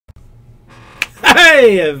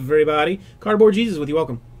Hey everybody, Cardboard Jesus with you.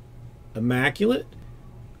 Welcome. Immaculate,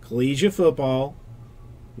 Collegiate football,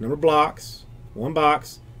 number blocks, 1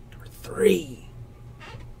 box, number 3.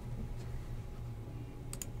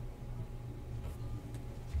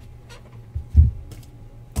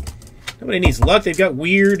 Nobody needs luck. They've got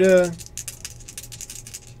weird.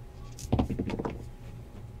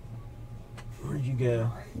 Where'd you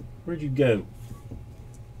go? Where'd you go?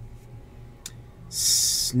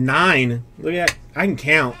 9. Look at that. I can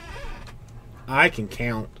count. I can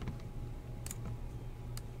count.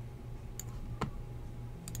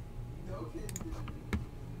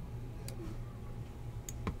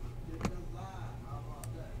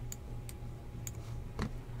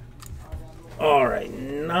 All right,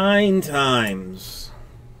 9 times.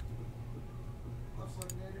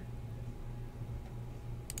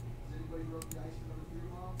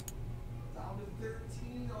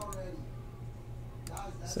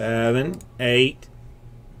 Seven, 8.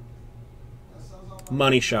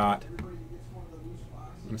 Money shot.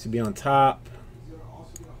 Let's be on top.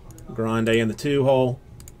 Grande in the 2 hole.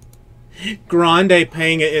 Grande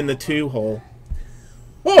paying it in the 2 hole.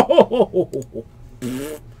 Oh!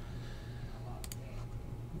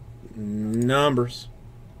 Numbers.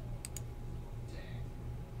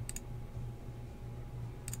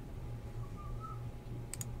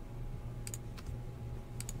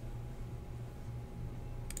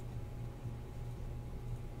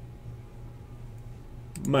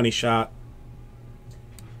 Money shot.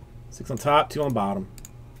 6 on top, 2 on bottom.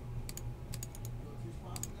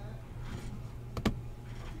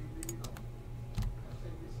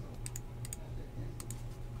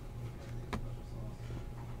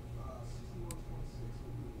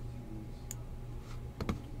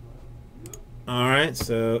 All right,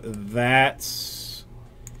 so that's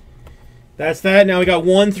that. Now we got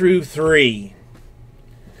 1 through 3.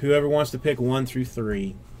 Whoever wants to pick 1 through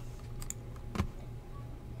 3.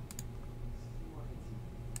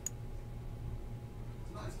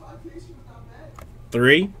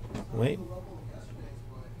 Three. Wait.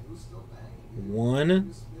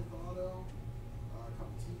 1.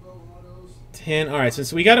 10. All right,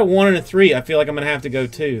 since we got a 1 and a 3, I feel like I'm gonna have to go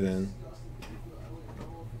 2 then,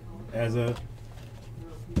 as a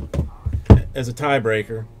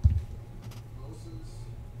tiebreaker.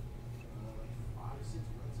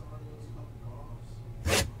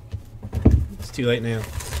 It's too late now.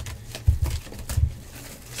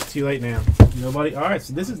 It's too late now. Nobody. All right,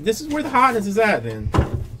 so this is where the hotness is at. Then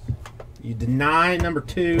you deny number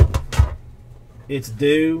 2. It's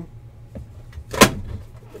due.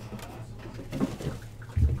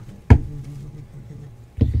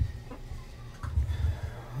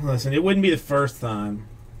 Listen, it wouldn't be the first time.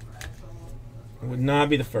 It would not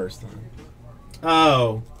be the first time.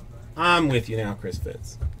 Oh, I'm with you now, Chris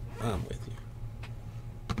Fitz. I'm with you.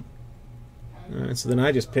 All right, so then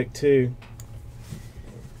I just picked 2.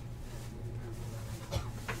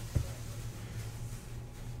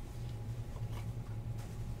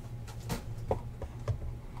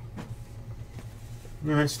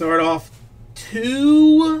 All right, start off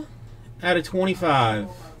 2 out of 25.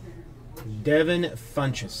 Devin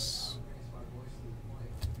Funchess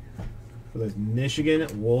for those Michigan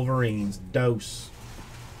Wolverines. Dose.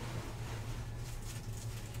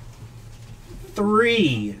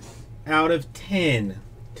 3 out of 10.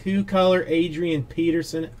 2-color Adrian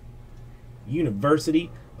Peterson, University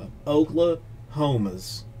of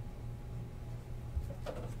Oklahoma's.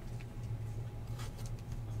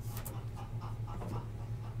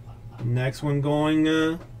 Next one going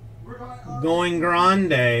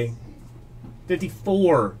Grande.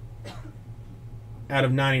 54 out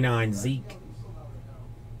of 99. Zeke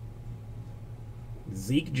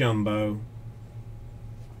Jumbo.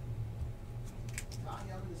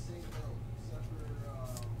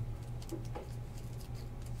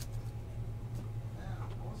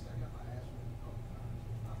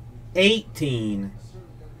 $18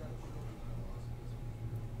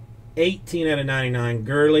 out of 99.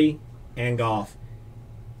 Gurley and Goff.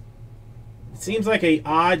 It seems like an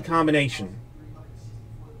odd combination.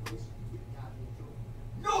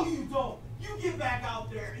 No, you don't. You get back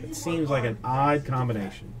out there. And it seems like an odd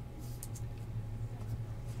combination.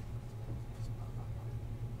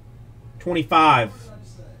 25.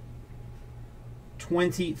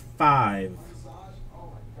 25.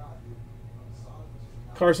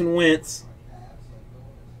 Carson Wentz.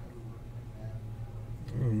 I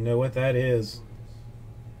don't know what that is.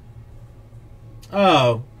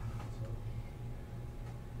 Oh.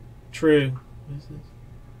 True.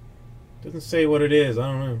 Doesn't say what it is.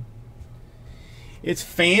 I don't know. It's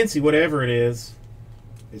fancy, whatever it is.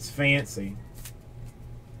 It's fancy.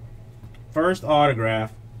 First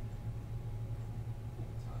autograph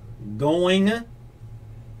going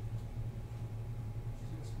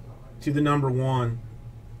to the number 1.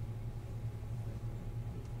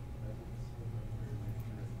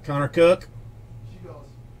 Connor Cook.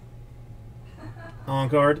 On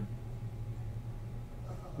card.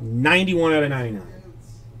 91 out of 99.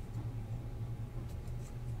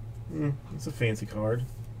 That's a fancy card.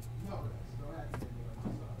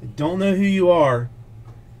 I don't know who you are,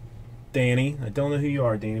 Danny. I don't know who you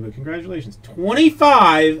are, Danny, but congratulations.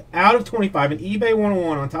 25 out of 25. An eBay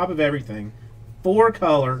 101 on top of everything.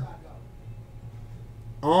 4-color.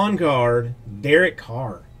 On card. Derek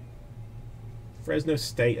Carr. Fresno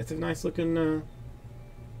State. That's a nice looking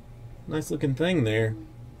thing there.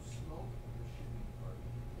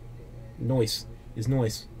 Noise is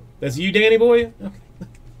noise. That's you, Danny boy?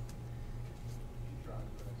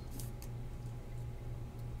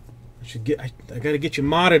 Okay. I gotta get you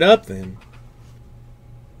modded up then.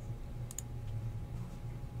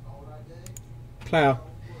 Plow.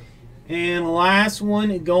 And last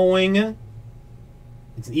one going.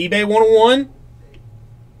 It's an eBay 101.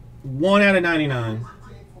 1 out of 99.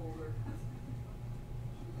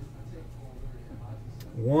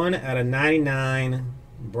 1 out of 99.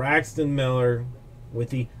 Braxton Miller with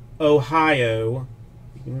the Ohio.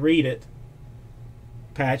 You can read it.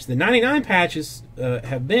 Patch. The 99 patches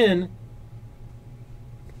have been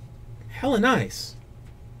hella nice.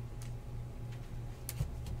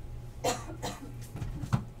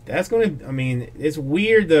 That's going to, I mean, it's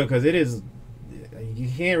weird though because it is, you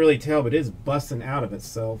can't really tell, but it is busting out of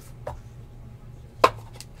itself.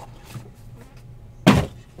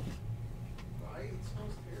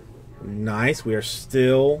 Nice. We are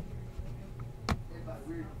still.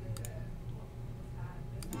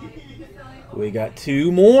 We got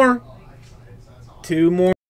 2 more. 2 more.